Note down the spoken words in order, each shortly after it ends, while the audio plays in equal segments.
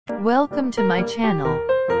Welcome to my channel.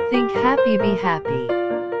 Think happy, be happy.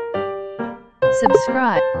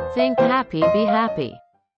 Subscribe. Think happy, be happy.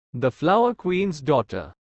 The Flower Queen's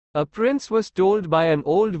Daughter. A prince was told by an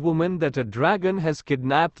old woman that a dragon has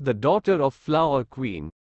kidnapped the daughter of Flower Queen.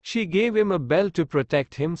 She gave him a bell to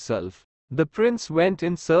protect himself. The prince went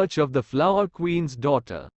in search of the Flower Queen's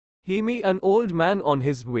daughter. He met an old man on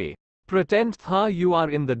his way. Pretend you are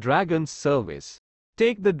in the dragon's service.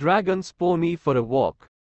 Take the dragon's pony for a walk.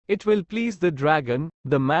 It will please the dragon,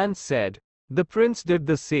 the man said. The prince did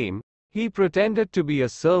the same. He pretended to be a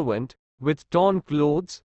servant, with torn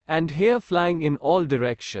clothes, and hair flying in all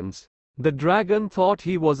directions. The dragon thought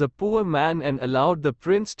he was a poor man and allowed the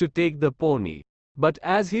prince to take the pony. But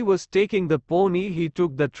as he was taking the pony, he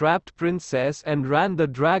took the trapped princess and ran. The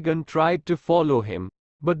dragon tried to follow him,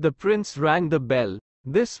 but the prince rang the bell.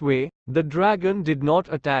 This way, the dragon did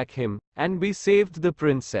not attack him, and we saved the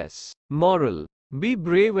princess. Moral: be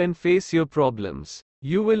brave and face your problems.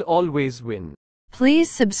 You will always win. Please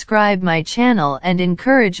subscribe my channel and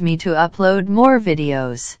encourage me to upload more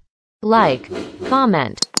videos. Like,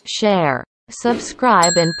 comment, share,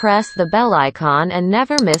 subscribe and press the bell icon and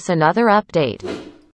never miss another update.